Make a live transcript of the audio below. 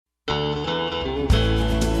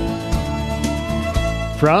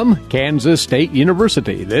From Kansas State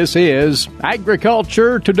University, this is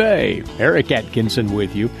Agriculture Today. Eric Atkinson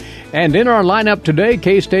with you. And in our lineup today,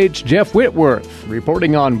 K-State's Jeff Whitworth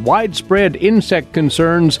reporting on widespread insect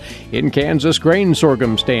concerns in Kansas grain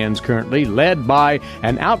sorghum stands currently, led by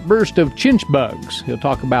an outburst of chinch bugs. He'll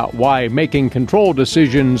talk about why making control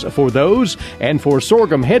decisions for those and for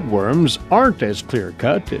sorghum headworms aren't as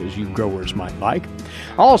clear-cut as you growers might like.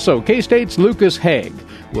 Also, K-State's Lucas Haig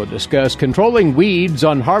will discuss controlling weeds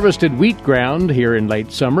on harvested wheat ground here in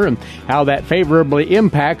late summer and how that favorably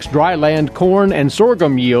impacts dryland corn and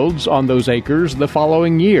sorghum yields on those acres the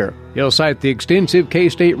following year. He'll cite the extensive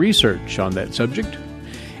K-State research on that subject.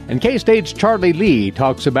 And K-State's Charlie Lee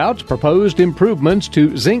talks about proposed improvements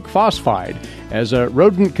to zinc phosphide as a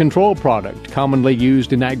rodent control product commonly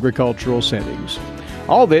used in agricultural settings.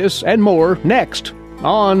 All this and more next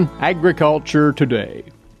on Agriculture Today.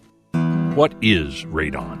 What is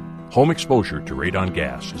radon? Home exposure to radon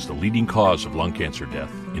gas is the leading cause of lung cancer death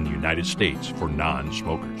in the United States for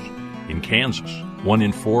non-smokers. In Kansas, 1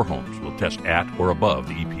 in 4 homes will test at or above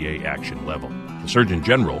the EPA action level. The Surgeon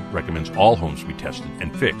General recommends all homes be tested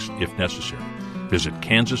and fixed if necessary. Visit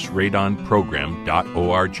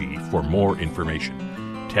kansasradonprogram.org for more information.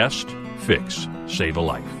 Test, fix, save a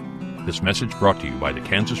life. This message brought to you by the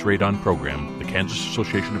Kansas Radon Program, the Kansas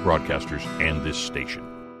Association of Broadcasters, and this station.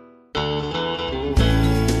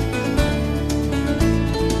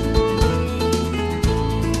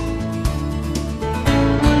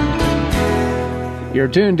 You're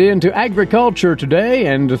tuned in to Agriculture Today,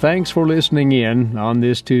 and thanks for listening in on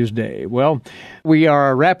this Tuesday. Well, we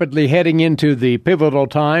are rapidly heading into the pivotal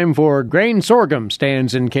time for grain sorghum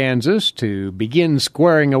stands in Kansas to begin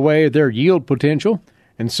squaring away their yield potential.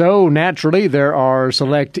 And so, naturally, there are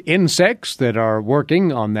select insects that are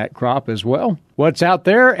working on that crop as well. What's out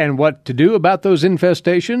there and what to do about those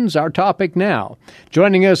infestations, our topic now.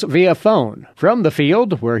 Joining us via phone from the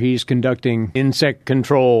field, where he's conducting insect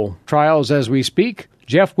control trials as we speak,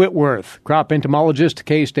 Jeff Whitworth, crop entomologist,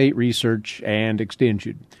 K-State Research and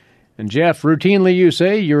Extension. And Jeff, routinely you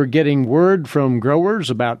say you're getting word from growers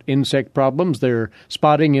about insect problems they're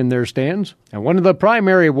spotting in their stands. And one of the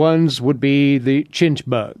primary ones would be the chinch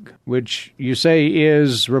bug, which you say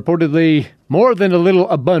is reportedly more than a little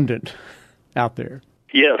abundant out there.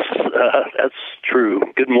 Yes, that's true.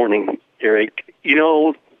 Good morning, Eric. You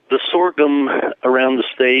know, the sorghum around the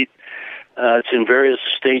state, it's in various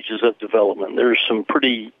stages of development. There's some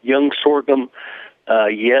pretty young sorghum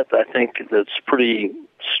yet, I think, that's pretty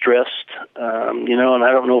stressed, and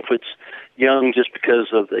I don't know if it's young just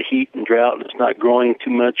because of the heat and drought and it's not growing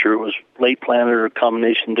too much, or it was late planted, or a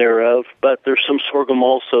combination thereof. But there's some sorghum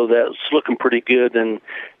also that's looking pretty good and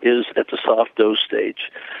is at the soft dough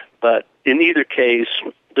stage. But in either case,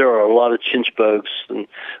 there are a lot of chinch bugs, and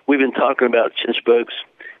we've been talking about chinch bugs,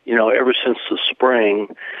 ever since the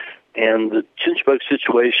spring. And the chinch bug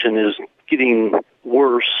situation is getting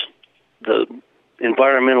worse. The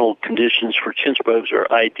environmental conditions for chinch bugs are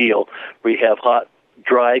ideal. We have hot,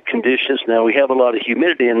 dry conditions. Now we have a lot of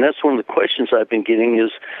humidity, and that's one of the questions I've been getting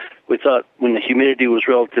is we thought when the humidity was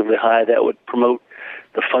relatively high, that would promote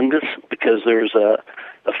the fungus, because there's a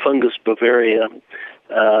fungus Bavaria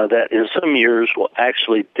that in some years will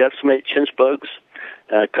actually decimate chinch bugs.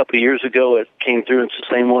 A couple of years ago, it came through. It's the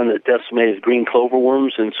same one that decimated green clover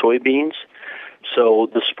worms in soybeans. So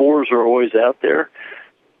the spores are always out there.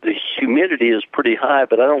 The humidity is pretty high,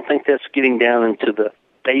 but I don't think that's getting down into the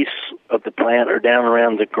base of the plant or down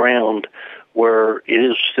around the ground where it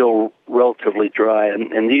is still relatively dry.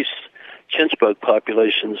 And these chinch bug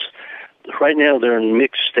populations, right now they're in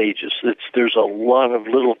mixed stages. There's a lot of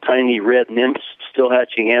little tiny red nymphs still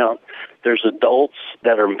hatching out. There's adults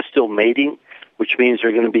that are still mating, which means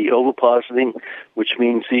they're going to be ovipositing, which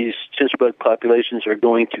means these chinch bug populations are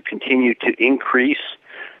going to continue to increase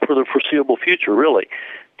for the foreseeable future, really.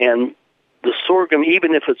 And the sorghum,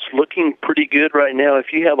 even if it's looking pretty good right now,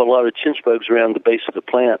 if you have a lot of chinch bugs around the base of the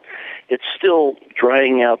plant, it's still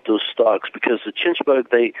drying out those stalks, because the chinch bug,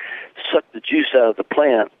 they suck the juice out of the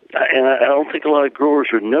plant. And I don't think a lot of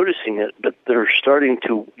growers are noticing it, but they're starting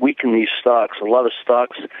to weaken these stalks. A lot of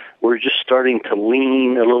stalks were just starting to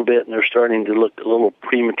lean a little bit, and they're starting to look a little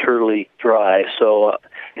prematurely dry. So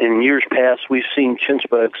in years past, we've seen chinch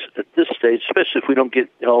bugs at this stage, especially if we don't get,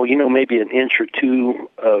 maybe an inch or two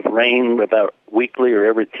of rain about weekly or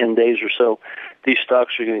every 10 days or so. These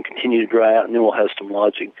stalks are going to continue to dry out, and then we'll have some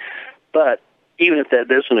lodging. But even if that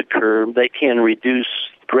doesn't occur, they can reduce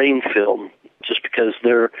grain film just because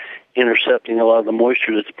they're intercepting a lot of the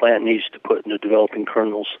moisture that the plant needs to put into developing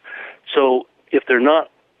kernels. So if they're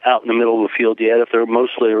not out in the middle of the field yet, if they're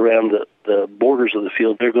mostly around the borders of the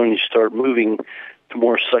field, they're going to start moving to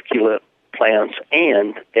more succulent plants.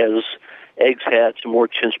 And as eggs hatch and more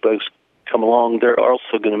chinch bugs come along, they're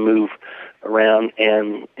also going to move around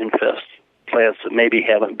and infest plants that maybe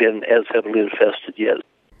haven't been as heavily infested yet.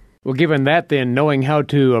 Well, given that, then, knowing how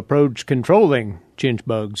to approach controlling chinch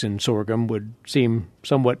bugs in sorghum would seem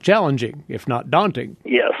somewhat challenging, if not daunting.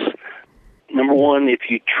 Yes. Number one, if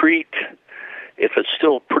it's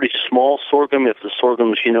still pretty small sorghum, if the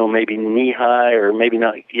sorghum's, maybe knee-high or maybe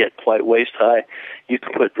not yet quite waist-high, you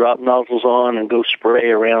can put drop nozzles on and go spray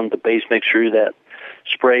around the base. Make sure that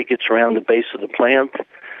spray gets around the base of the plant,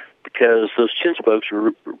 because those chinch bugs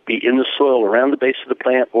will be in the soil around the base of the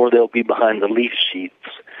plant, or they'll be behind the leaf sheaths,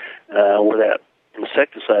 where that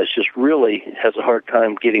insecticide just really has a hard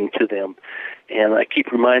time getting to them. And I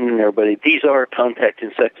keep reminding everybody, these are contact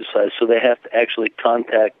insecticides, so they have to actually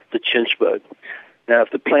contact the chinch bug. Now,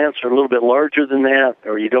 if the plants are a little bit larger than that,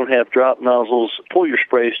 or you don't have drop nozzles, foliar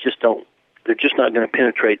sprays they're just not going to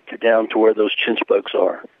penetrate down to where those chinch bugs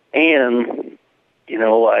are. And,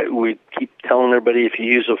 we keep telling everybody, if you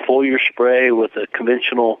use a foliar spray with a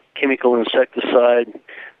conventional chemical insecticide,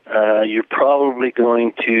 you're probably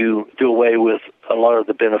going to do away with a lot of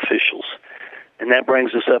the beneficials. And that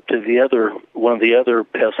brings us up to one of the other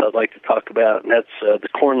pests I'd like to talk about, and that's the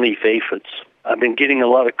cornleaf aphids. I've been getting a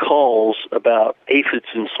lot of calls about aphids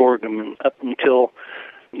in sorghum, and up until,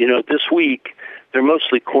 this week, they're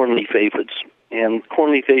mostly cornleaf aphids. And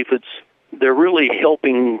cornleaf aphids, they're really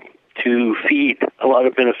helping to feed a lot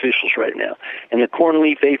of beneficials right now. And the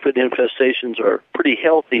cornleaf aphid infestations are pretty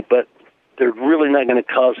healthy, but they're really not going to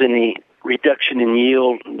cause any reduction in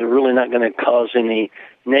yield. They're really not going to cause any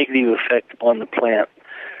negative effect on the plant.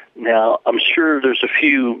 Now, I'm sure there's a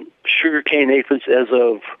few sugarcane aphids. As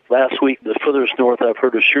of last week, the furthest north I've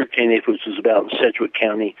heard of sugarcane aphids is about in Sedgwick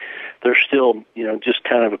County. They're still, just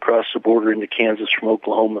kind of across the border into Kansas from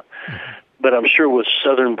Oklahoma. Mm-hmm. But I'm sure with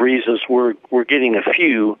southern breezes, we're getting a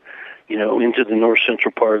few, into the north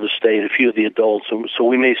central part of the state, a few of the adults. And so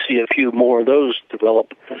we may see a few more of those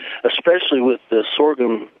develop, especially with the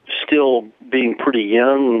sorghum still being pretty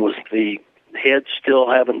young, with the heads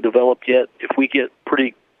still haven't developed yet. If we get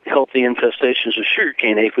pretty healthy infestations of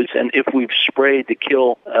sugarcane aphids, and if we've sprayed to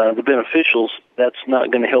kill the beneficials, that's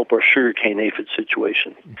not going to help our sugarcane aphid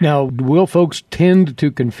situation. Now, will folks tend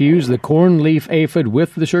to confuse the cornleaf aphid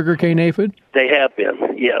with the sugarcane aphid? They have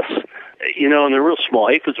been, yes. And they're real small.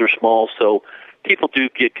 Aphids are small, so people do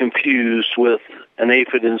get confused with an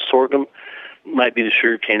aphid in sorghum. It might be the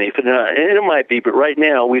sugarcane aphid, and it might be, but right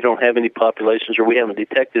now we don't have any populations, or we haven't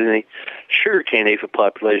detected any sugarcane aphid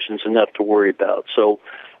populations enough to worry about. So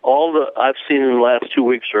all I've seen in the last 2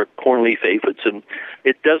 weeks are cornleaf aphids, and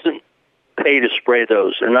it doesn't pay to spray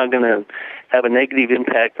those. They're not going to have a negative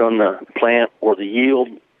impact on the plant or the yield,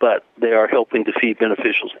 but they are helping to feed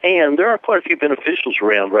beneficials. And there are quite a few beneficials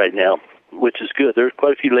around right now, which is good. There's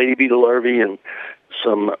quite a few lady beetle larvae and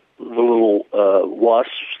some little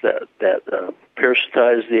wasps that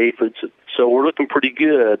parasitize the aphids. So we're looking pretty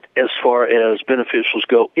good as far as beneficials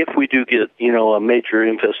go if we do get, a major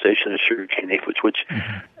infestation of sugarcane aphids, which,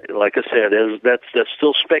 like I said, that's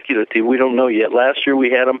still speculative. We don't know yet. Last year we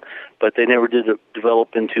had them, but they never did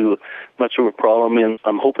develop into much of a problem, and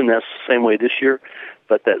I'm hoping that's the same way this year,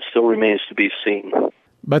 but that still remains to be seen.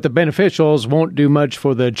 But the beneficials won't do much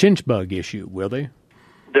for the chinch bug issue, will they?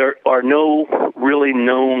 There are no really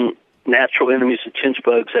known natural enemies of chinch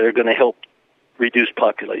bugs that are going to help reduce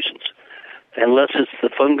populations, unless it's the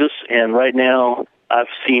fungus. And right now, I've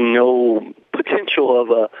seen no potential of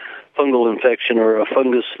a fungal infection or a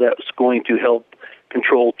fungus that's going to help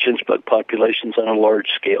control chinch bug populations on a large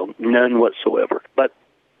scale. None whatsoever. But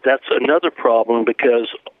that's another problem, because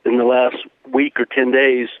in the last week or 10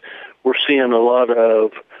 days, we're seeing a lot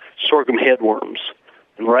of sorghum headworms.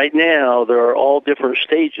 And right now, there are all different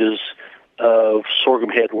stages of sorghum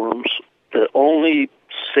headworms. The only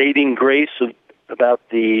saving grace about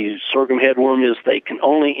the sorghum headworm is they can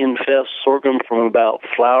only infest sorghum from about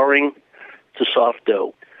flowering to soft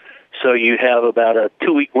dough. So you have about a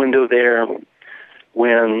 2-week window there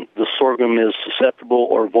when the sorghum is susceptible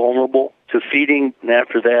or vulnerable to feeding. And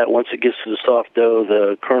after that, once it gets to the soft dough,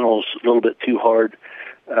 the kernel's a little bit too hard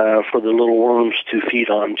for the little worms to feed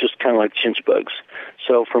on, just kind of like chinch bugs.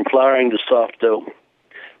 So from flowering to soft dough.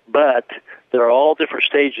 But there are all different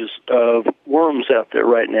stages of worms out there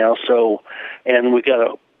right now. So, and we got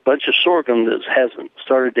a bunch of sorghum that hasn't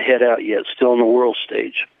started to head out yet, still in the whorl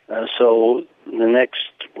stage. So in the next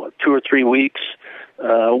 2 or 3 weeks,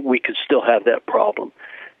 we could still have that problem.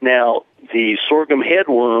 Now, the sorghum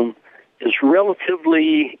headworm is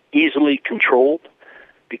relatively easily controlled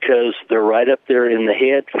because they're right up there in the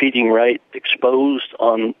head, feeding right exposed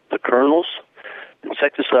on the kernels.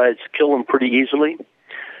 Insecticides kill them pretty easily.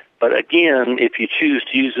 But again, if you choose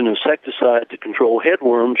to use an insecticide to control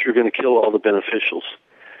headworms, you're going to kill all the beneficials.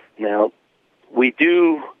 Now, we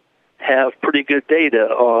do have pretty good data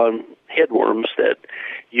on headworms that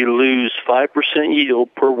you lose 5%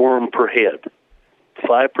 yield per worm per head.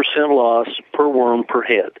 5% loss per worm per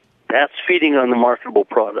head. That's feeding on the marketable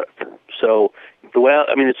product. So,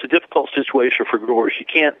 it's a difficult situation for growers. You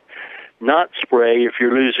can't not spray if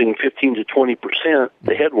you're losing 15 to 20%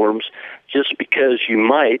 the headworms just because you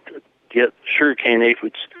might get sugarcane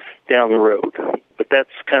aphids down the road. But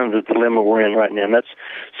that's kind of the dilemma we're in right now. And that's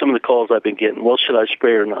some of the calls I've been getting. Well, should I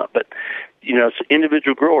spray or not? But, it's an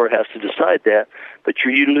individual grower has to decide that. But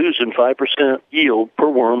you're losing 5% yield per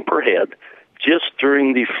worm per head just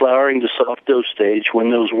during the flowering to soft dough stage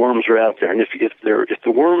when those worms are out there. And if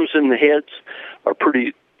the worms in the heads are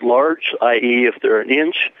pretty large, i.e. if they're an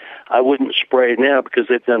inch, I wouldn't spray now because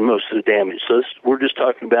they've done most of the damage. So we're just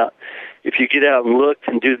talking about if you get out and look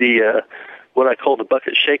and do the what I call the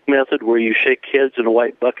bucket shake method, where you shake heads in a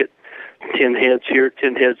white bucket, 10 heads here,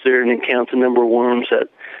 10 heads there, and then count the number of worms, that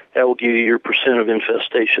will give you your percent of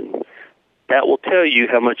infestation. That will tell you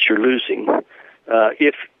how much you're losing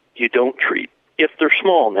if you don't treat. If they're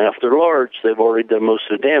small. Now, if they're large, they've already done most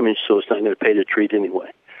of the damage, so it's not going to pay to treat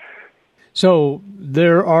anyway. So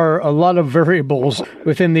there are a lot of variables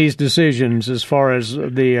within these decisions as far as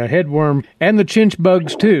the headworm and the chinch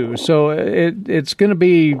bugs, too. So it's going to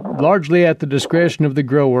be largely at the discretion of the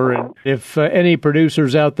grower. And if any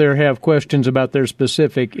producers out there have questions about their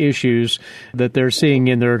specific issues that they're seeing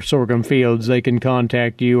in their sorghum fields, they can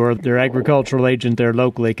contact you, or their agricultural agent there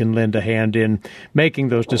locally can lend a hand in making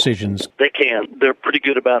those decisions. They can. They're pretty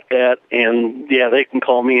good about that. And, they can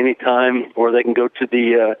call me anytime, or they can go to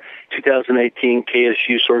the 2018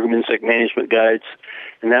 KSU Sorghum Insect Management Guides,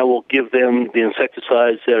 and that will give them the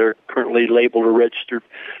insecticides that are currently labeled or registered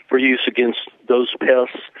for use against those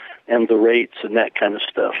pests and the rates and that kind of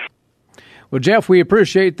stuff. Well, Jeff, we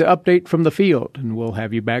appreciate the update from the field, and we'll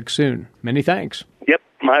have you back soon. Many thanks. Yep,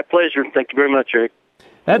 my pleasure. Thank you very much, Eric.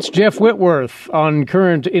 That's Jeff Whitworth on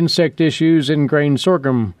current insect issues in grain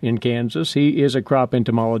sorghum in Kansas. He is a crop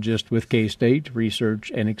entomologist with K-State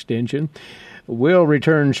Research and Extension. We'll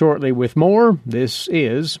return shortly with more. This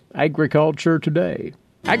is Agriculture Today.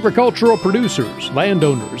 Agricultural producers,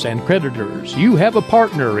 landowners, and creditors, you have a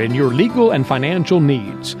partner in your legal and financial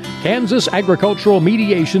needs. Kansas Agricultural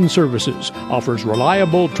Mediation Services offers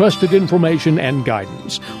reliable, trusted information and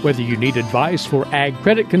guidance. Whether you need advice for ag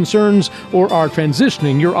credit concerns or are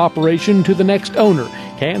transitioning your operation to the next owner,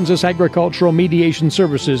 Kansas Agricultural Mediation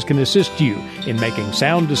Services can assist you in making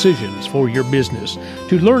sound decisions for your business.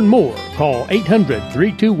 To learn more, call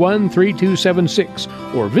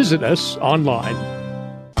 800-321-3276 or visit us online.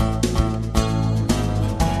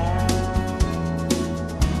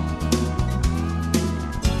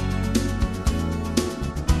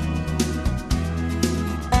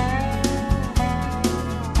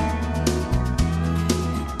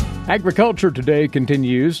 Agriculture Today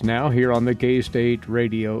continues now here on the K-State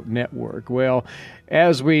Radio Network. Well,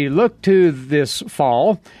 as we look to this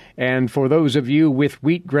fall, and for those of you with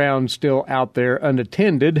wheat ground still out there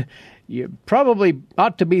unattended, you probably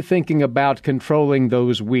ought to be thinking about controlling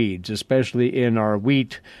those weeds, especially in our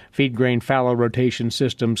wheat feed grain fallow rotation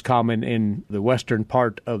systems common in the western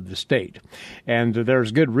part of the state. And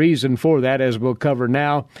there's good reason for that, as we'll cover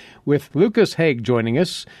now with Lucas Haig joining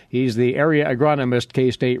us. He's the area agronomist,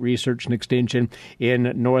 K-State Research and Extension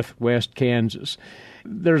in northwest Kansas.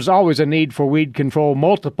 There's always a need for weed control,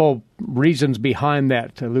 multiple reasons behind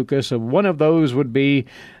that, Lucas. One of those would be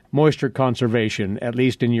moisture conservation, at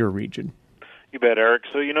least in your region. You bet, Eric.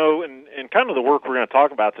 So, and kind of the work we're going to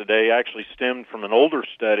talk about today actually stemmed from an older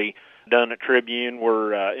study done at Tribune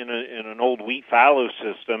where in an old wheat fallow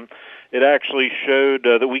system, it actually showed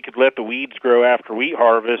that we could let the weeds grow after wheat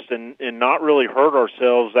harvest and not really hurt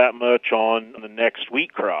ourselves that much on the next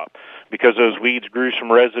wheat crop because those weeds grew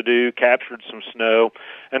some residue, captured some snow.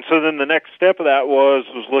 And so then the next step of that was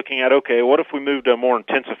looking at, okay, what if we moved to a more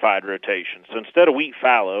intensified rotation? So instead of wheat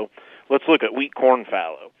fallow, let's look at wheat corn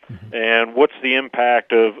fallow. Mm-hmm. And what's the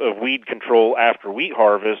impact of weed control after wheat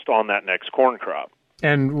harvest on that next corn crop?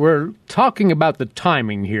 And we're talking about the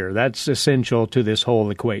timing here. That's essential to this whole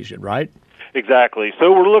equation, right? Exactly.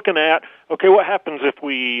 So we're looking at, okay, what happens if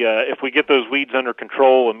we get those weeds under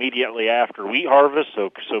control immediately after wheat harvest, so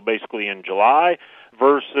basically in July,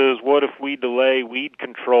 versus what if we delay weed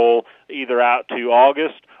control either out to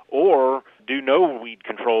August or do no weed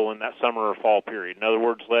control in that summer or fall period. In other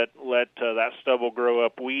words, let that stubble grow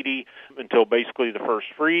up weedy until basically the first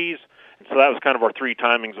freeze. And so that was kind of our three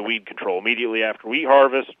timings of weed control: immediately after wheat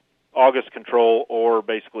harvest, August control or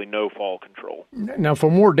basically no fall control. Now, for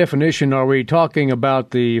more definition, are we talking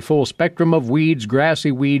about the full spectrum of weeds,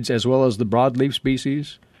 grassy weeds, as well as the broadleaf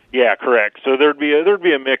species? Yeah, correct. So there'd be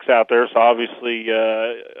a mix out there. So obviously,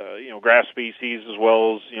 grass species as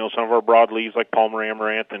well as some of our broadleaves like Palmer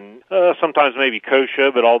amaranth and sometimes maybe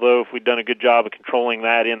kochia. But although if we'd done a good job of controlling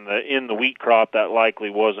that in the wheat crop, that likely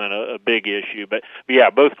wasn't a big issue. But yeah,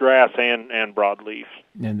 both grass and broadleaf.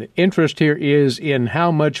 And the interest here is in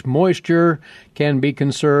how much moisture can be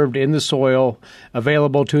conserved in the soil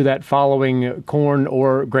available to that following corn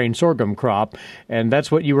or grain sorghum crop. And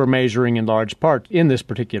that's what you were measuring in large part in this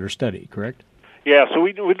particular study, correct? Yeah, so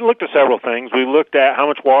we looked at several things. We looked at how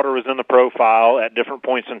much water was in the profile at different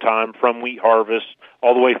points in time from wheat harvest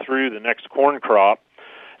all the way through the next corn crop.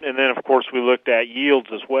 And then, of course, we looked at yields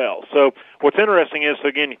as well. So what's interesting is, so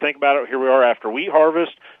again, you think about it, here we are after wheat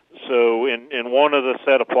harvest. So in one of the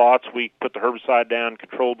set of plots, we put the herbicide down,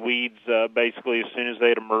 controlled weeds basically as soon as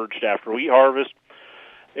they'd emerged after wheat harvest.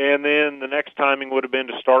 And then the next timing would have been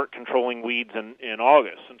to start controlling weeds in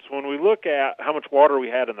August. And so when we look at how much water we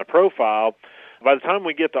had in the profile, by the time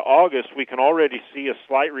we get to August, we can already see a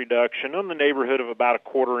slight reduction in the neighborhood of about a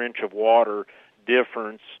quarter inch of water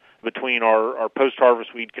difference between our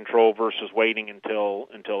post-harvest weed control versus waiting until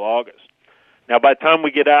August. Now, by the time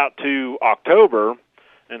we get out to October,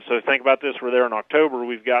 and so think about this, we're there in October,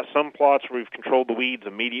 we've got some plots where we've controlled the weeds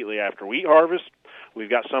immediately after wheat harvest. We've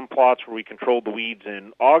got some plots where we controlled the weeds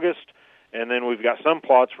in August. And then we've got some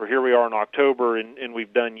plots where here we are in October and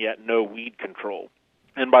we've done yet no weed control.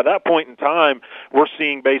 And by that point in time, we're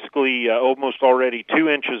seeing basically almost already 2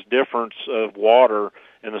 inches difference of water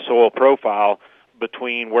in the soil profile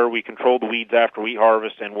between where we controlled the weeds after wheat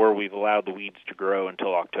harvest and where we've allowed the weeds to grow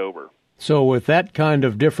until October. So with that kind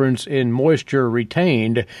of difference in moisture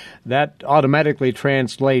retained, that automatically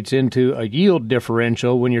translates into a yield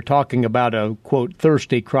differential when you're talking about a, quote,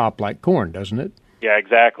 thirsty crop like corn, doesn't it? Yeah,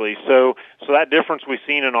 exactly. So that difference we've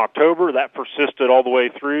seen in October, that persisted all the way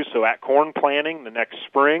through. So at corn planting the next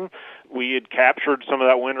spring, we had captured some of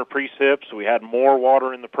that winter precip, so we had more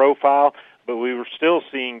water in the profile, but we were still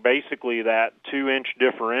seeing basically that 2-inch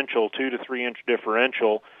differential, 2 to 3 inch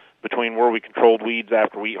differential between where we controlled weeds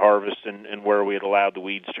after wheat harvest and where we had allowed the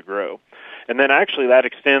weeds to grow. And then actually that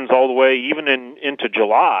extends all the way even into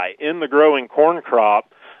July. In the growing corn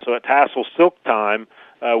crop, so at tassel silk time,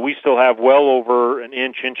 we still have well over an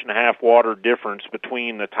inch and a half water difference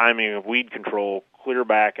between the timing of weed control clear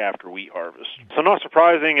back after wheat harvest. So not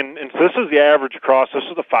surprising, and so this is the average across. This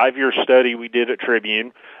is the 5-year study we did at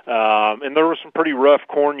Tribune, and there were some pretty rough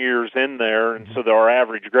corn years in there, and so our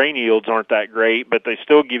average grain yields aren't that great, but they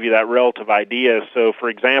still give you that relative idea. So, for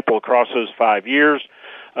example, across those 5 years,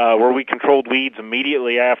 where we controlled weeds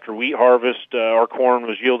immediately after wheat harvest, our corn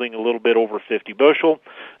was yielding a little bit over 50 bushel.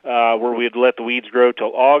 Where we had let the weeds grow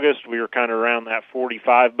till August, we were kind of around that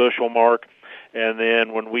 45 bushel mark. And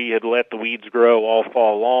then when we had let the weeds grow all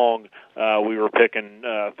fall long, we were picking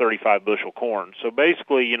 35 bushel corn. So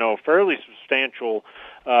basically, fairly substantial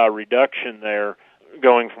reduction there,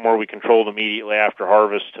 going from where we controlled immediately after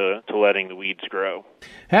harvest to letting the weeds grow.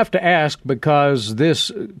 Have to ask, because this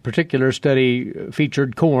particular study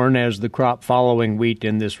featured corn as the crop following wheat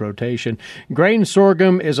in this rotation. Grain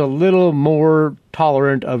sorghum is a little more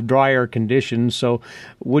tolerant of drier conditions, so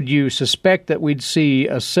would you suspect that we'd see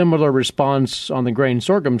a similar response on the grain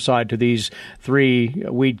sorghum side to these 3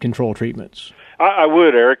 weed control treatments? I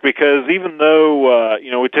would, Eric, because even though,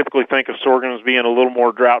 we typically think of sorghum as being a little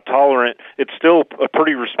more drought tolerant, it's still a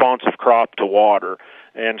pretty responsive crop to water,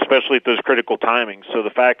 and especially at those critical timings. So the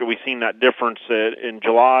fact that we've seen that difference in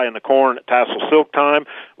July in the corn at tassel silk time,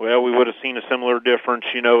 well, we would have seen a similar difference,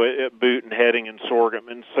 at boot and heading in sorghum.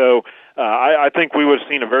 And so I think we would have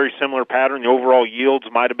seen a very similar pattern. The overall yields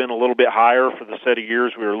might have been a little bit higher for the set of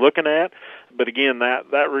years we were looking at. But again,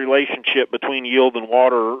 that relationship between yield and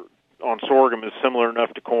water on sorghum is similar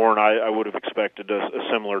enough to corn. I would have expected a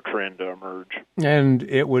similar trend to emerge. And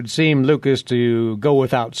it would seem, Lucas, to go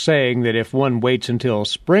without saying that if one waits until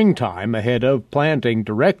springtime ahead of planting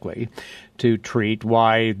directly to treat,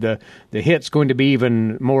 why the hit's going to be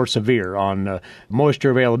even more severe on moisture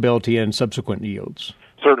availability and subsequent yields.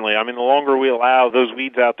 Certainly. I mean, the longer we allow those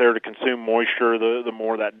weeds out there to consume moisture, the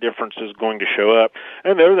more that difference is going to show up.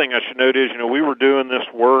 And the other thing I should note is, we were doing this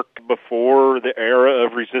work before the era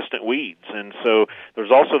of resistant weeds. And so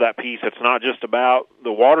there's also that piece. It's not just about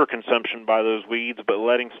the water consumption by those weeds, but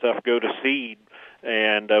letting stuff go to seed.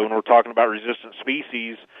 And when we're talking about resistant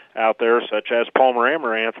species out there, such as Palmer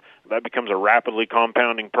amaranth, that becomes a rapidly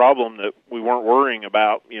compounding problem that we weren't worrying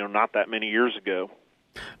about, not that many years ago.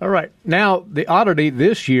 All right. Now, the oddity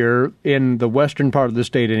this year in the western part of the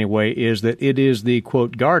state anyway is that it is the,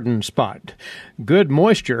 quote, garden spot. Good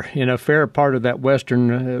moisture in a fair part of that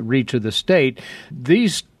western reach of the state.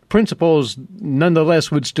 These principles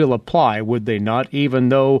nonetheless would still apply, would they not, even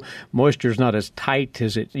though moisture is not as tight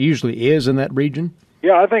as it usually is in that region?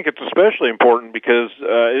 Yeah, I think it's especially important because,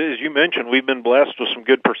 as you mentioned, we've been blessed with some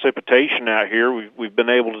good precipitation out here. We've been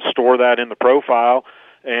able to store that in the profile.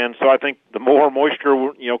 And so I think the more moisture,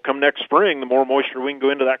 come next spring, the more moisture we can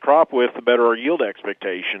go into that crop with, the better our yield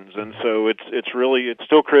expectations. And so it's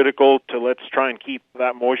still critical to let's try and keep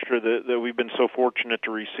that moisture that we've been so fortunate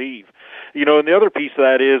to receive. And the other piece of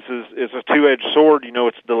that is a two-edged sword.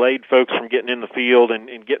 It's delayed folks from getting in the field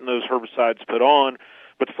and getting those herbicides put on.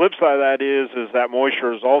 But the flip side of that is that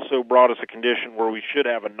moisture has also brought us a condition where we should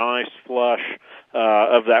have a nice flush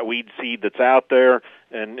of that weed seed that's out there,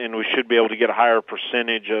 and we should be able to get a higher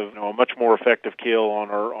percentage of a much more effective kill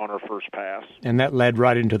on our first pass. And that led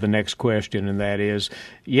right into the next question, and that is,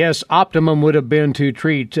 yes, optimum would have been to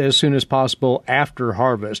treat as soon as possible after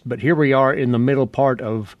harvest, but here we are in the middle part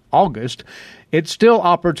of August. It's still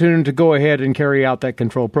opportune to go ahead and carry out that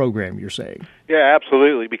control program, you're saying? Yeah,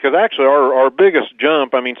 absolutely, because actually our biggest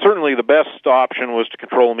jump, certainly the best option was to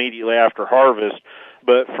control immediately after harvest,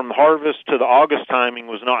 but from the harvest to the August timing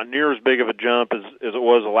was not near as big of a jump as it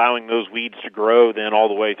was allowing those weeds to grow then all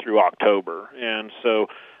the way through October. And so,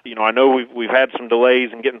 I know we've had some delays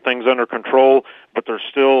in getting things under control, but there's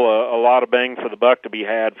still a lot of bang for the buck to be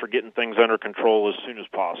had for getting things under control as soon as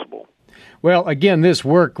possible. Well, again, this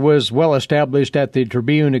work was well established at the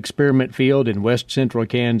Tribune Experiment Field in west central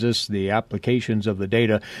Kansas. The applications of the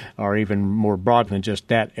data are even more broad than just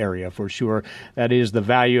that area, for sure. That is the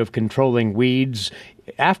value of controlling weeds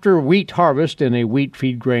after wheat harvest in a wheat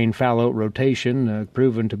feed grain fallow rotation,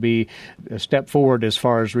 proven to be a step forward as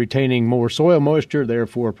far as retaining more soil moisture,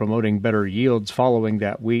 therefore promoting better yields following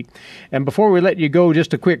that wheat. And before we let you go,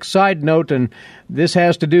 just a quick side note, and this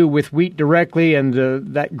has to do with wheat directly and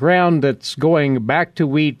that ground that's going back to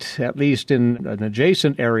wheat, at least in an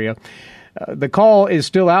adjacent area. The call is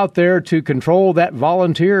still out there to control that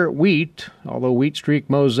volunteer wheat, although Wheat Streak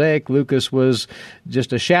Mosaic, Lucas, was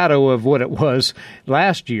just a shadow of what it was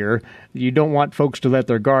last year. You don't want folks to let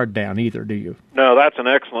their guard down either, do you? No, that's an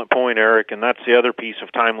excellent point, Eric, and that's the other piece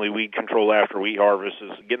of timely weed control after wheat harvest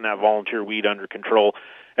is getting that volunteer weed under control.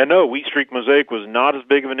 And no, Wheat Streak Mosaic was not as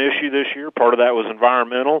big of an issue this year. Part of that was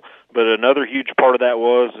environmental, but another huge part of that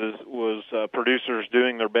was producers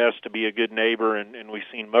doing their best to be a good neighbor, and we've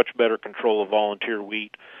seen much better control of volunteer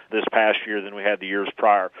wheat this past year than we had the years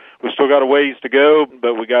prior. We've still got a ways to go,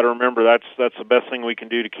 but we got to remember that's the best thing we can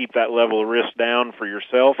do to keep that level of risk down for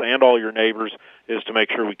yourself and all your neighbors is to make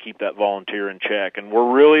sure we keep that volunteer in check. And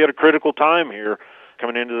we're really at a critical time here.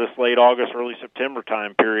 Coming into this late August, early September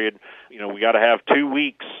time period, we got to have 2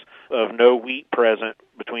 weeks of no wheat present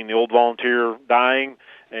between the old volunteer dying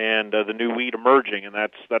and the new wheat emerging, and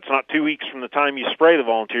that's not 2 weeks from the time you spray the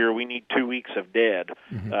volunteer. We need 2 weeks of dead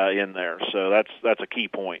in there, so that's a key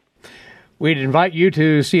point. We'd invite you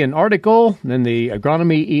to see an article in the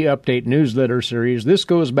Agronomy E-Update newsletter series. This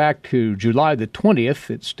goes back to July the 20th.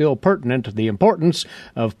 It's still pertinent to the importance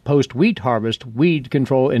of post-wheat harvest weed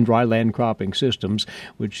control in dryland cropping systems,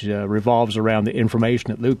 which revolves around the information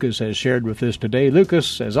that Lucas has shared with us today.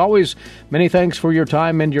 Lucas, as always, many thanks for your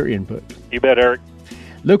time and your input. You bet, Eric.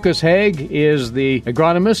 Lucas Haig is the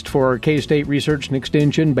agronomist for K-State Research and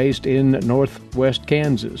Extension based in northwest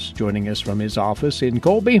Kansas, joining us from his office in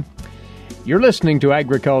Colby. You're listening to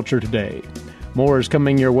Agriculture Today. More is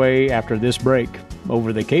coming your way after this break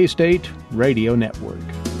over the K-State Radio Network.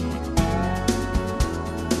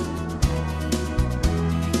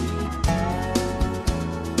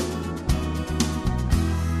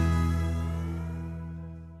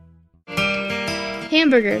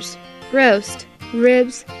 Hamburgers, roast,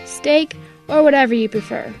 ribs, steak, or whatever you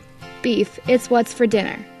prefer. Beef, it's what's for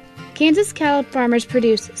dinner. Kansas cattle farmers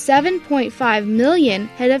produce 7.5 million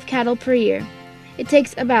head of cattle per year. It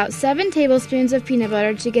takes about 7 tablespoons of peanut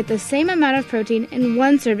butter to get the same amount of protein in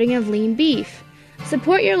 1 serving of lean beef.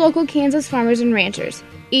 Support your local Kansas farmers and ranchers.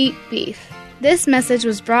 Eat beef. This message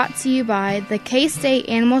was brought to you by the K-State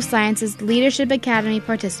Animal Sciences Leadership Academy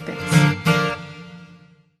participants.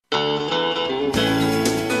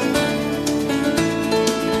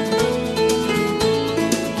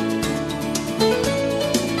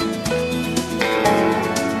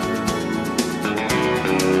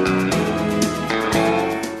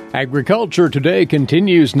 Agriculture Today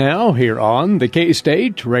continues now here on the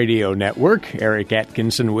K-State Radio Network. Eric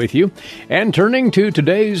Atkinson with you. And turning to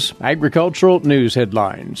today's agricultural news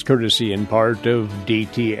headlines, courtesy in part of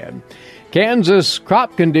DTN. Kansas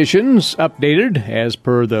crop conditions updated as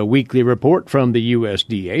per the weekly report from the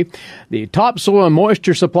USDA. The topsoil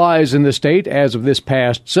moisture supplies in the state as of this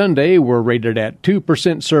past Sunday were rated at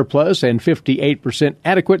 2% surplus and 58%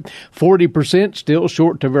 adequate, 40% still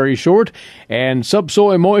short to very short, and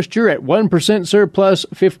subsoil moisture at 1% surplus,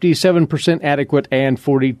 57% adequate, and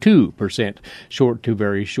 42% short to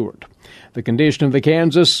very short. The condition of the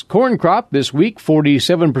Kansas corn crop this week,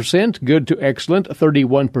 47% good to excellent,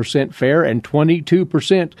 31% fair, and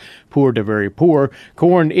 22% poor to very poor.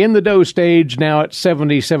 Corn in the dough stage now at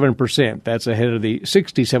 77%. That's ahead of the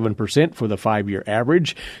 67% for the 5-year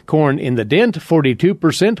average. Corn in the dent,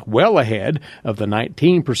 42%, well ahead of the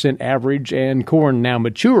 19% average, and corn now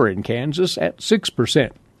mature in Kansas at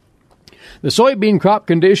 6%. The soybean crop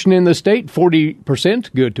condition in the state,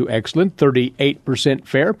 40% good to excellent, 38%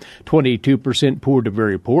 fair, 22% poor to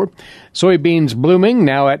very poor. Soybeans blooming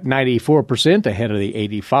now at 94%, ahead of the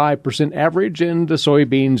 85% average, and the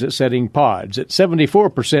soybeans setting pods at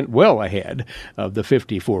 74%, well ahead of the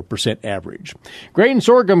 54% average. Grain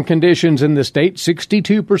sorghum conditions in the state,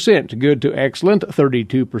 62% good to excellent,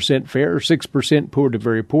 32% fair, 6% poor to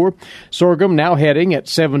very poor. Sorghum now heading at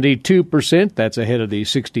 72%, that's ahead of the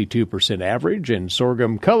 62% average, and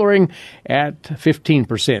sorghum coloring at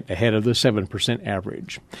 15%, ahead of the 7%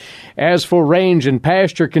 average. As for range and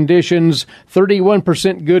pasture conditions,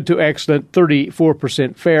 31% good to excellent,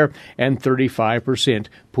 34% fair, and 35%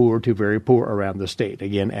 poor to very poor around the state,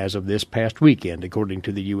 again as of this past weekend, according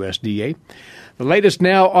to the USDA. The latest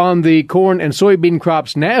now on the corn and soybean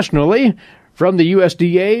crops nationally from the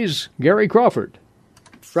USDA's Gary Crawford.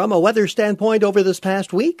 From a weather standpoint over this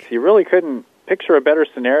past week, you really couldn't picture a better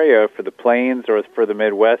scenario for the plains or for the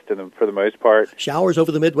Midwest and for the most part. Showers over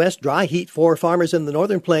the Midwest, dry heat for farmers in the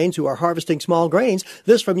northern plains who are harvesting small grains.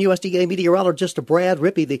 This from USDA meteorologist Brad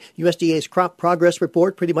Rippey. The USDA's crop progress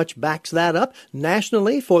report pretty much backs that up.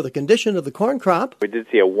 Nationally, for the condition of the corn crop, we did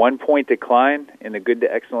see a 1-point decline in the good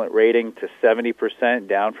to excellent rating to 70%,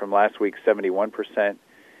 down from last week's 71%.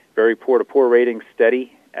 Very poor to poor rating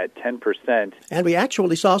steady at 10%. And we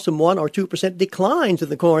actually saw some 1 or 2% declines in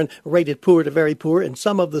the corn rated poor to very poor in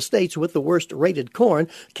some of the states with the worst rated corn,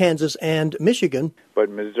 Kansas and Michigan. But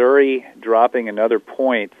Missouri dropping another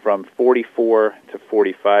point from 44 to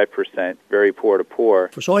 45%, very poor to poor.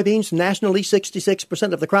 For soybeans, nationally,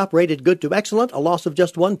 66% of the crop rated good to excellent, a loss of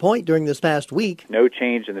just 1 point during this past week. No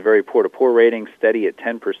change in the very poor to poor rating, steady at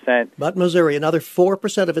 10%. But Missouri, another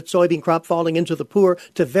 4% of its soybean crop falling into the poor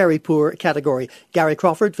to very poor category. Gary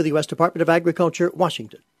Crawford for the U.S. Department of Agriculture,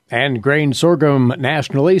 Washington. And grain sorghum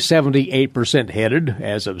nationally, 78% headed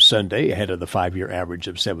as of Sunday, ahead of the 5-year average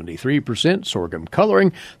of 73%. Sorghum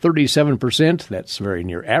coloring, 37%, that's very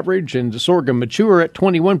near average. And the sorghum mature at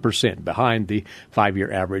 21%, behind the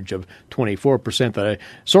 5-year average of 24%. The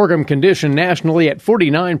sorghum condition nationally at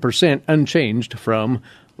 49%, unchanged from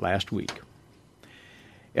last week.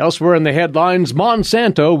 Elsewhere in the headlines,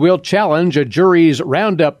 Monsanto will challenge a jury's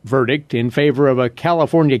Roundup verdict in favor of a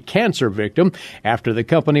California cancer victim after the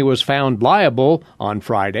company was found liable on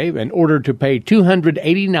Friday and ordered to pay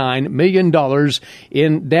 $289 million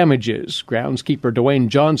in damages. Groundskeeper Dwayne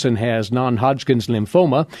Johnson has non-Hodgkin's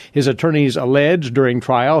lymphoma. His attorneys alleged during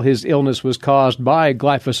trial his illness was caused by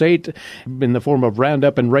glyphosate in the form of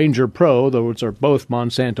Roundup and Ranger Pro. Those are both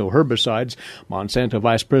Monsanto herbicides. Monsanto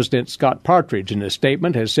Vice President Scott Partridge, in a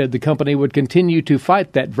statement, has said the company would continue to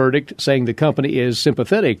fight that verdict, saying the company is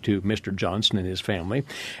sympathetic to Mr. Johnson and his family.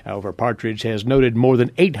 However, Partridge has noted more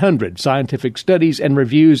than 800 scientific studies and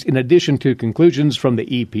reviews in addition to conclusions from the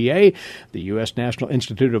EPA, the U.S. National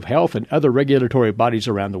Institute of Health, and other regulatory bodies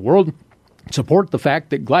around the world support the fact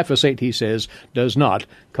that glyphosate, he says, does not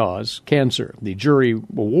cause cancer. The jury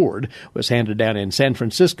award was handed down in San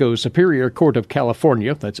Francisco Superior Court of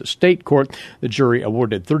California. That's a state court. The jury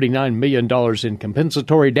awarded $39 million in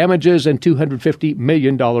compensatory damages and $250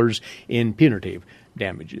 million in punitive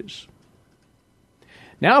damages.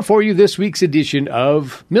 Now for you this week's edition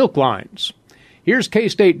of Milk Lines. Here's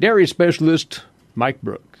K-State dairy specialist Mike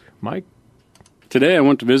Brook. Mike? Today I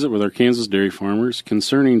went to visit with our Kansas dairy farmers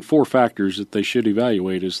concerning 4 factors that they should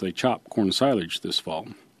evaluate as they chop corn silage this fall.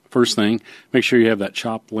 First thing, make sure you have that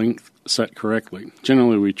chop length set correctly.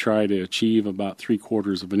 Generally, we try to achieve about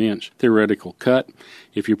 3/4 of an inch theoretical cut.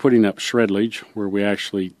 If you're putting up shredlage, where we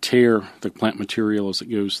actually tear the plant material as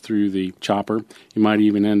it goes through the chopper, you might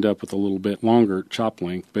even end up with a little bit longer chop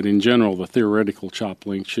length. But in general, the theoretical chop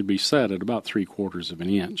length should be set at about 3/4 of an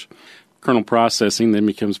inch. Kernel processing then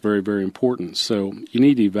becomes very, very important. So you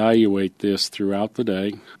need to evaluate this throughout the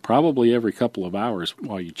day, probably every couple of hours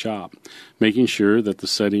while you chop, making sure that the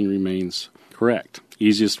setting remains correct.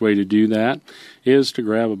 Easiest way to do that is to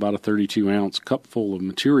grab about a 32-ounce cup full of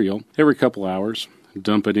material every couple hours,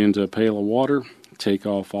 dump it into a pail of water, take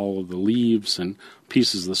off all of the leaves and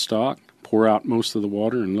pieces of the stalk, pour out most of the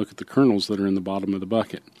water, and look at the kernels that are in the bottom of the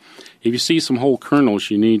bucket. If you see some whole kernels,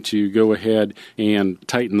 you need to go ahead and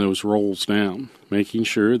tighten those rolls down, making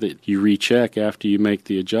sure that you recheck after you make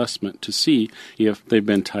the adjustment to see if they've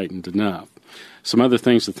been tightened enough. Some other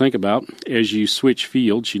things to think about, as you switch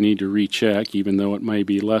fields, you need to recheck, even though it may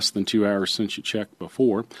be less than 2 hours since you checked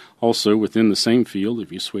before. Also, within the same field,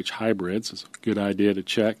 if you switch hybrids, it's a good idea to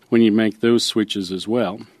check when you make those switches as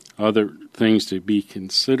well. Other things to be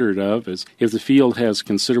considerate of is if the field has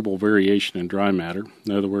considerable variation in dry matter,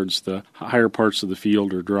 in other words, the higher parts of the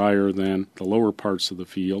field are drier than the lower parts of the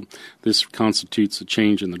field, this constitutes a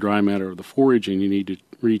change in the dry matter of the forage, and you need to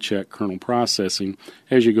recheck kernel processing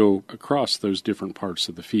as you go across those different parts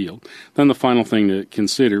of the field. Then the final thing to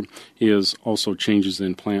consider is also changes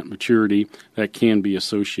in plant maturity that can be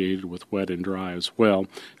associated with wet and dry as well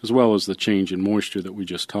as the change in moisture that we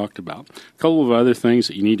just talked about. A couple of other things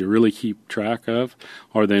that you need to really keep track of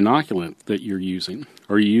are the inoculant that you're using.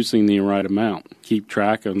 Are you using the right amount? Keep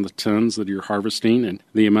track of the tons that you're harvesting and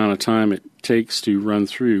the amount of time it takes to run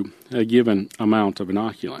through a given amount of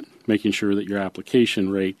inoculant, making sure that your application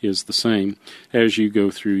rate is the same as you go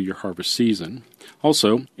through your harvest season.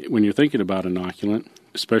 Also, when you're thinking about inoculant,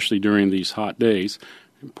 especially during these hot days,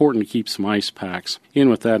 important to keep some ice packs in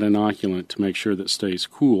with that inoculant to make sure that it stays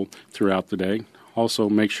cool throughout the day. Also,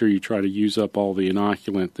 make sure you try to use up all the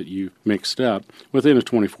inoculant that you mixed up within a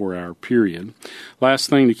 24-hour period. Last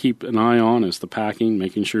thing to keep an eye on is the packing,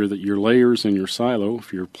 making sure that your layers in your silo,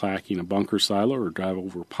 if you're packing a bunker silo or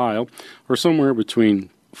drive-over pile, are somewhere between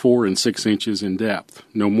 4 and 6 inches in depth.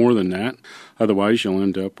 No more than that. Otherwise, you'll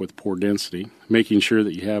end up with poor density. Making sure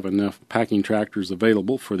that you have enough packing tractors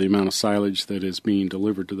available for the amount of silage that is being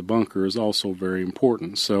delivered to the bunker is also very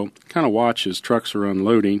important. So kind of watch as trucks are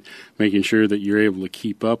unloading, making sure that you're able to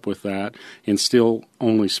keep up with that and still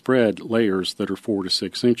only spread layers that are 4 to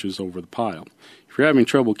 6 inches over the pile. If you're having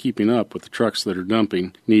trouble keeping up with the trucks that are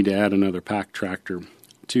dumping, you need to add another pack tractor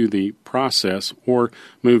to the process or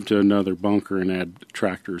move to another bunker and add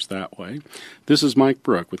tractors that way. This is Mike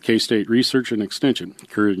Brook with K-State Research and Extension,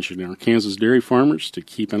 encouraging our Kansas dairy farmers to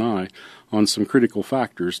keep an eye on some critical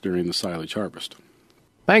factors during the silage harvest.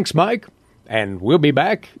 Thanks, Mike, and we'll be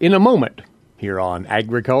back in a moment here on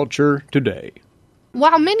Agriculture Today.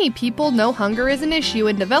 While many people know hunger is an issue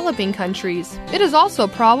in developing countries, it is also a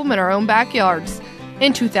problem in our own backyards.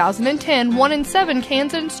 In 2010, 1 in 7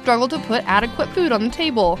 Kansans struggle to put adequate food on the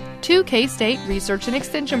table. 2 K-State Research and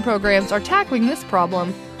Extension programs are tackling this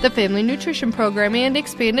problem. The Family Nutrition Program and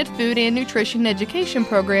Expanded Food and Nutrition Education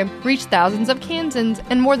Program reach thousands of Kansans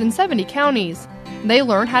in more than 70 counties. They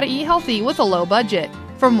learn how to eat healthy with a low budget.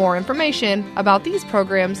 For more information about these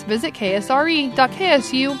programs, visit ksre.ksu.edu.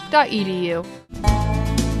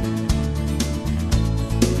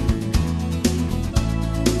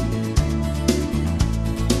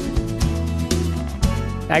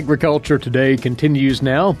 Agriculture Today continues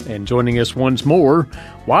now, and joining us once more,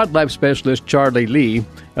 wildlife specialist Charlie Lee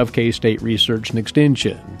of K-State Research and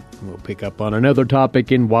Extension. We'll pick up on another topic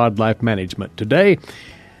in wildlife management today.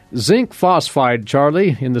 Zinc phosphide,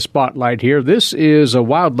 Charlie, in the spotlight here. This is a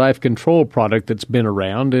wildlife control product that's been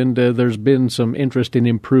around, and there's been some interest in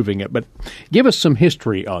improving it. But give us some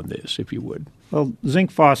history on this, if you would. Well,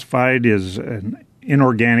 zinc phosphide is an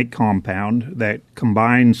inorganic compound that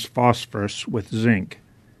combines phosphorus with zinc.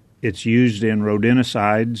 It's used in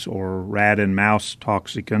rodenticides or rat and mouse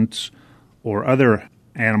toxicants or other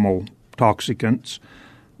animal toxicants.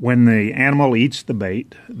 When the animal eats the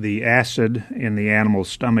bait, the acid in the animal's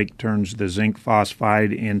stomach turns the zinc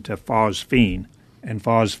phosphide into phosphine, and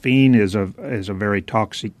phosphine is a very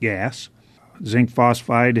toxic gas. Zinc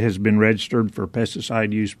phosphide has been registered for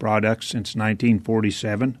pesticide use products since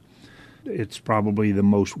 1947. It's probably the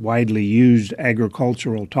most widely used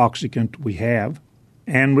agricultural toxicant we have,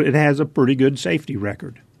 and it has a pretty good safety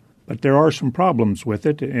record. But there are some problems with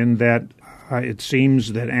it in that it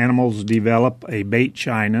seems that animals develop a bait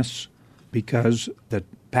shyness because the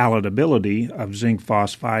palatability of zinc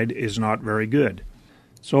phosphide is not very good.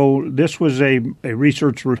 So this was a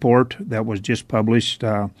research report that was just published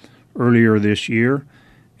earlier this year,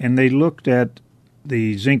 and they looked at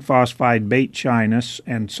the zinc phosphide bait shyness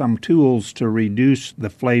and some tools to reduce the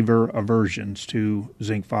flavor aversions to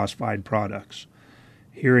zinc phosphide products.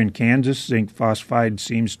 Here in Kansas, zinc phosphide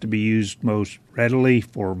seems to be used most readily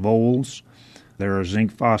for voles. There are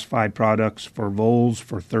zinc phosphide products for voles,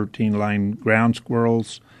 for 13-line ground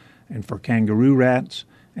squirrels, and for kangaroo rats,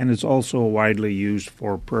 and it's also widely used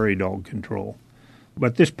for prairie dog control.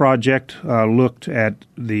 But this project looked at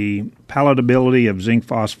the palatability of zinc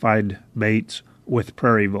phosphide baits with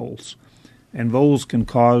prairie voles. And voles can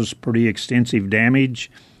cause pretty extensive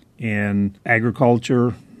damage in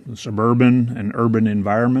agriculture, suburban and urban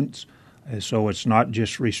environments. So it's not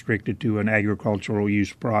just restricted to an agricultural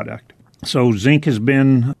use product. So zinc has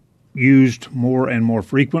been used more and more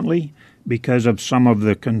frequently because of some of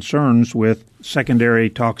the concerns with secondary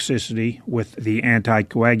toxicity with the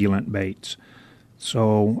anticoagulant baits.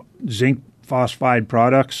 So zinc phosphide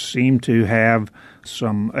products seem to have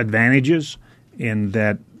some advantages in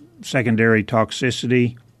that secondary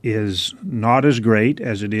toxicity is not as great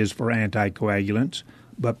as it is for anticoagulants,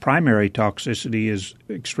 but primary toxicity is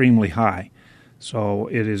extremely high. So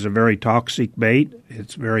it is a very toxic bait.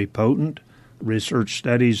 It's very potent. Research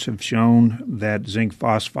studies have shown that zinc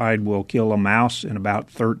phosphide will kill a mouse in about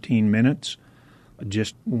 13 minutes.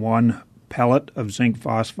 Just one pellet of zinc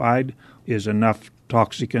phosphide is enough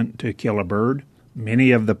toxicant to kill a bird.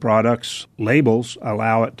 Many of the products' labels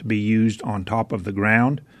allow it to be used on top of the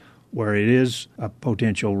ground, where it is a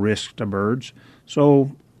potential risk to birds.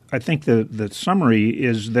 So I think the summary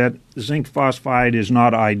is that zinc phosphide is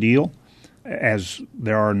not ideal, as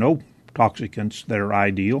there are no toxicants that are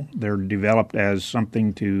ideal. They're developed as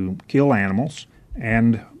something to kill animals,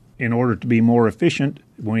 and in order to be more efficient,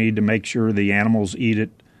 we need to make sure the animals eat it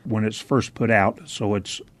when it's first put out, so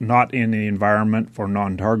it's not in the environment for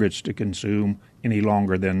non-targets to consume any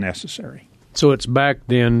longer than necessary. So it's back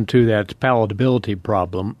then to that palatability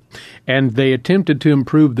problem, and they attempted to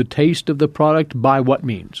improve the taste of the product by what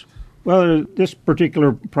means? Well, this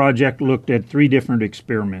particular project looked at 3 different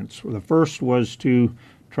experiments. The first was to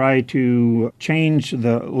try to change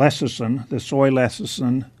the lecithin, the soy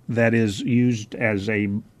lecithin that is used as a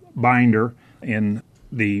binder in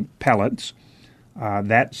the pellets.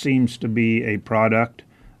 That seems to be a product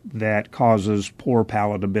that causes poor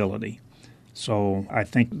palatability. So I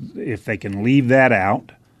think if they can leave that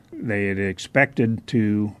out, they had expected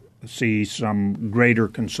to see some greater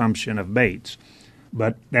consumption of baits.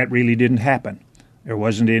 But that really didn't happen. There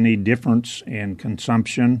wasn't any difference in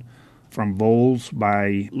consumption from voles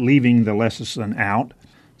by leaving the lecithin out.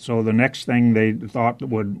 So the next thing they thought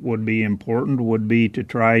would be important would be to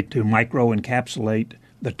try to microencapsulate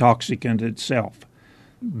the toxicant itself.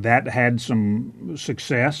 That had some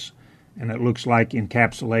success, and it looks like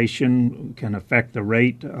encapsulation can affect the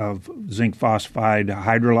rate of zinc phosphide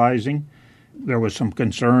hydrolyzing. There was some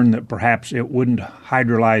concern that perhaps it wouldn't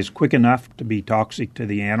hydrolyze quick enough to be toxic to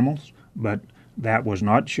the animals, but that was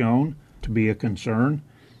not shown to be a concern.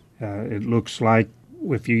 It looks like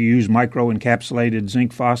if you use microencapsulated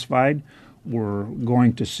zinc phosphide, we're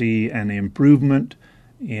going to see an improvement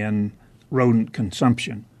in rodent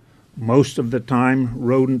consumption. Most of the time,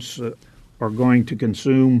 rodents are going to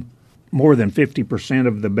consume more than 50%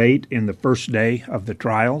 of the bait in the first day of the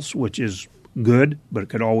trials, which is good, but it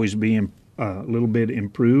could always be a little bit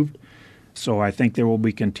improved. So I think there will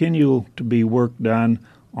be continual to be work done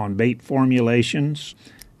on bait formulations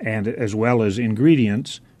and as well as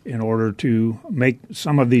ingredients in order to make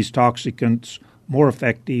some of these toxicants more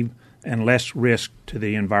effective and less risk to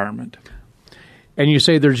the environment. And you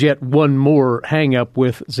say there's yet one more hang-up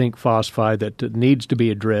with zinc phosphide that needs to be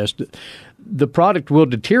addressed. The product will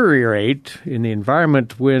deteriorate in the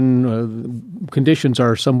environment when conditions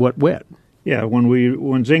are somewhat wet. Yeah,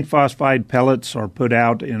 when zinc phosphide pellets are put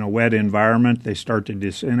out in a wet environment, they start to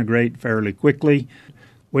disintegrate fairly quickly.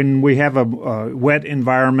 When we have a wet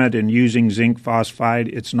environment and using zinc phosphide,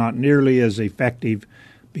 it's not nearly as effective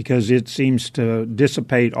because it seems to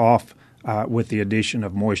dissipate off with the addition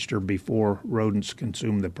of moisture before rodents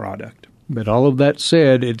consume the product. But all of that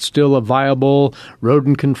said, it's still a viable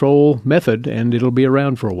rodent control method, and it'll be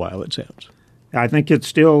around for a while, it sounds. I think it's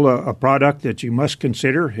still a product that you must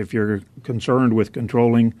consider if you're concerned with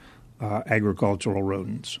controlling agricultural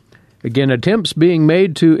rodents. Again, attempts being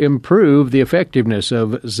made to improve the effectiveness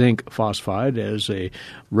of zinc phosphide as a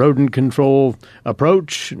rodent control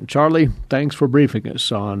approach. Charlie, thanks for briefing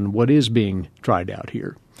us on what is being tried out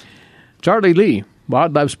here. Charlie Lee,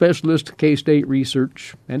 Wildlife Specialist, K-State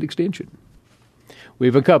Research and Extension. We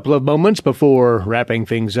have a couple of moments before wrapping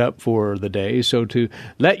things up for the day, so to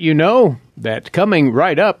let you know that coming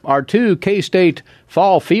right up are 2 K-State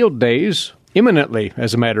Fall Field Days, imminently,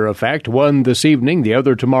 as a matter of fact, one this evening, the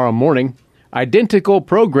other tomorrow morning. Identical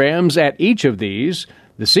programs at each of these.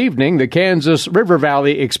 This evening, the Kansas River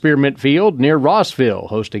Valley Experiment Field near Rossville,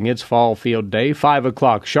 hosting its Fall Field Day, 5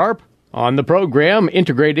 o'clock sharp. On the program,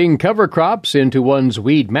 integrating cover crops into one's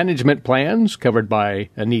weed management plans, covered by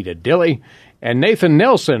Anita Dilley. And Nathan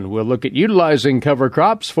Nelson will look at utilizing cover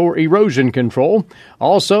crops for erosion control.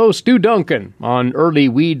 Also, Stu Duncan on early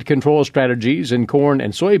weed control strategies in corn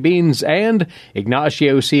and soybeans, and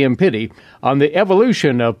Ignacio Ciampiti on the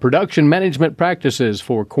evolution of production management practices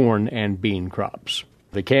for corn and bean crops.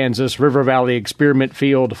 The Kansas River Valley Experiment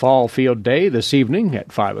Field Fall Field Day this evening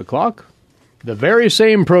at 5 o'clock. The very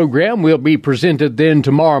same program will be presented then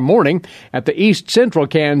tomorrow morning at the East Central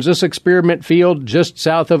Kansas Experiment Field just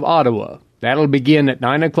south of Ottawa. That'll begin at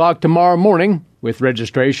 9 o'clock tomorrow morning with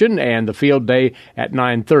registration and the field day at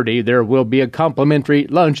 9:30. There will be a complimentary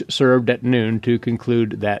lunch served at noon to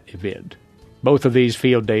conclude that event. Both of these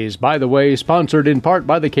field days, by the way, sponsored in part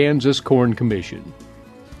by the Kansas Corn Commission.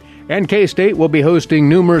 And K-State will be hosting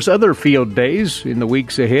numerous other field days in the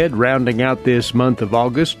weeks ahead, rounding out this month of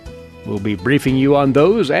August. We'll be briefing you on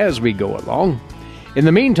those as we go along. In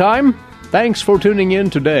the meantime, thanks for tuning in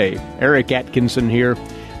today. Eric Atkinson here.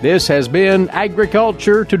 This has been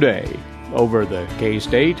Agriculture Today over the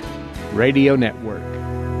K-State Radio Network.